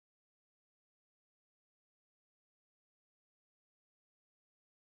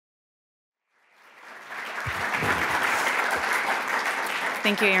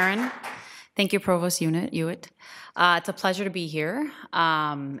Thank you, Erin. Thank you, Provost Hewitt. It's a pleasure to be here,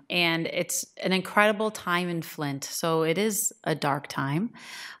 and it's an incredible time in Flint. So it is a dark time,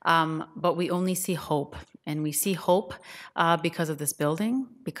 but we only see hope, and we see hope because of this building,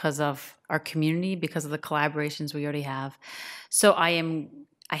 because of our community, because of the collaborations we already have. So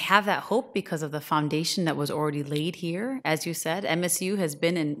I have that hope because of the foundation that was already laid here. As you said, MSU has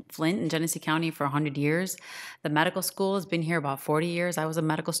been in Flint and Genesee County for 100 years. The medical school has been here about 40 years. I was a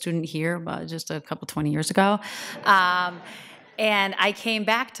medical student here about just a couple, 20 years ago. And I came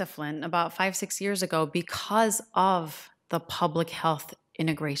back to Flint about 5-6 years ago because of the public health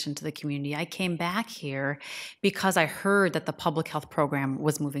integration to the community. I came back here because I heard that the public health program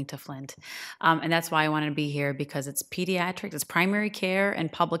was moving to Flint. And that's why I wanted to be here, because it's pediatrics, it's primary care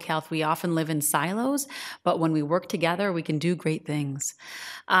and public health. We often live in silos, but when we work together, we can do great things.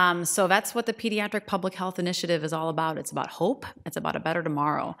 So that's what the Pediatric Public Health Initiative is all about. It's about hope. It's about a better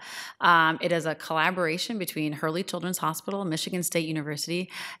tomorrow. It is a collaboration between Hurley Children's Hospital, Michigan State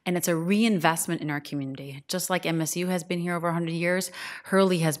University, and it's a reinvestment in our community. Just like MSU has been here over 100 years,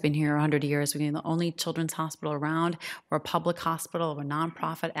 Hurley has been here 100 years. We're the only children's hospital around. We're a public hospital. We're a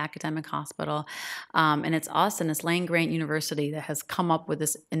nonprofit academic hospital. And it's us and it's Land Grant University that has come up with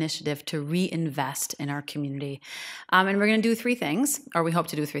this initiative to reinvest in our community. And we're going to do three things, or we hope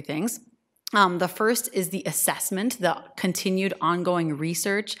to do three things. The first is the assessment, the continued ongoing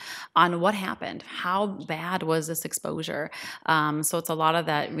research on what happened. How bad was this exposure? So it's a lot of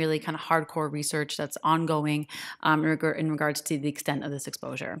that really kind of hardcore research that's ongoing in regards to the extent of this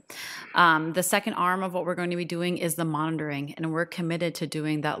exposure. The second arm of what we're going to be doing is the monitoring, and we're committed to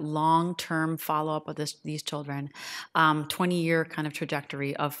doing that long-term follow-up of these children, 20-year kind of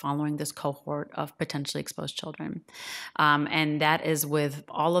trajectory of following this cohort of potentially exposed children. And that is with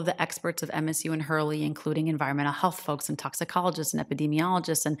all of the experts of MSU and Hurley, including environmental health folks and toxicologists and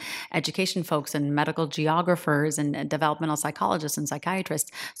epidemiologists and education folks and medical geographers and developmental psychologists and psychiatrists.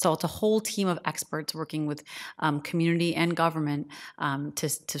 So it's a whole team of experts working with community and government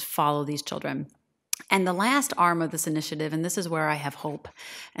to follow these children. And the last arm of this initiative, and this is where I have hope,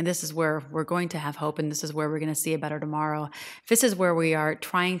 and this is where we're going to have hope, and this is where we're going to see a better tomorrow. This is where we are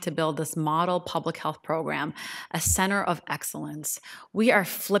trying to build this model public health program, a center of excellence. We are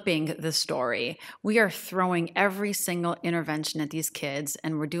flipping the story. We are throwing every single intervention at these kids,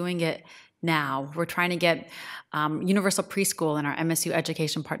 and we're doing it now. We're trying to get universal preschool, and our MSU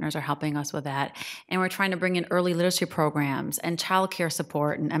education partners are helping us with that. And we're trying to bring in early literacy programs and childcare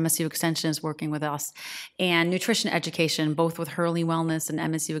support, and MSU Extension is working with us, and nutrition education, both with Hurley Wellness and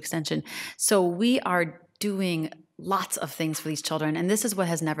MSU Extension. So we are doing lots of things for these children, and this is what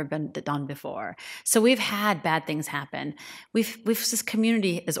has never been done before. So we've had bad things happen. This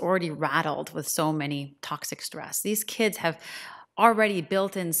community is already rattled with so many toxic stress. These kids have already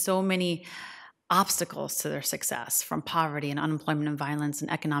built in so many obstacles to their success, from poverty and unemployment and violence and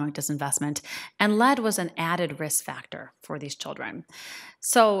economic disinvestment, and lead was an added risk factor for these children.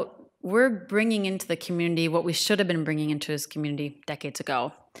 So we're bringing into the community what we should have been bringing into this community decades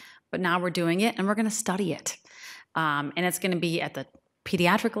ago, but now we're doing it, and we're going to study it. And it's going to be at the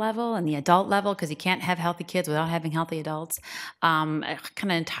pediatric level and the adult level, because you can't have healthy kids without having healthy adults, a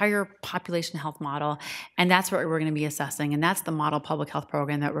kind of entire population health model. And that's what we're going to be assessing. And that's the model public health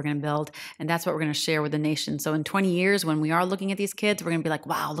program that we're going to build. And that's what we're going to share with the nation. So in 20 years, when we are looking at these kids, we're going to be like,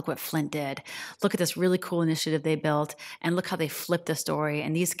 wow, look what Flint did. Look at this really cool initiative they built. And look how they flipped the story.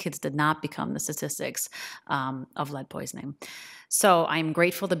 And these kids did not become the statistics of lead poisoning. So I'm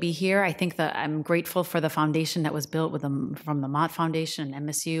grateful to be here. I think that I'm grateful for the foundation that was built from the Mott Foundation and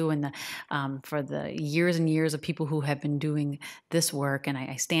MSU, and for the years and years of people who have been doing this work. And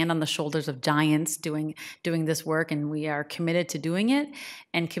I stand on the shoulders of giants doing this work, and we are committed to doing it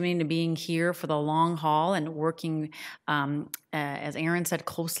and committing to being here for the long haul and working, as Erin said,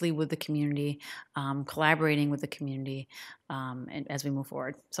 closely with the community, collaborating with the community, and as we move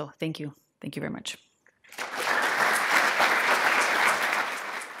forward. So thank you. Thank you very much.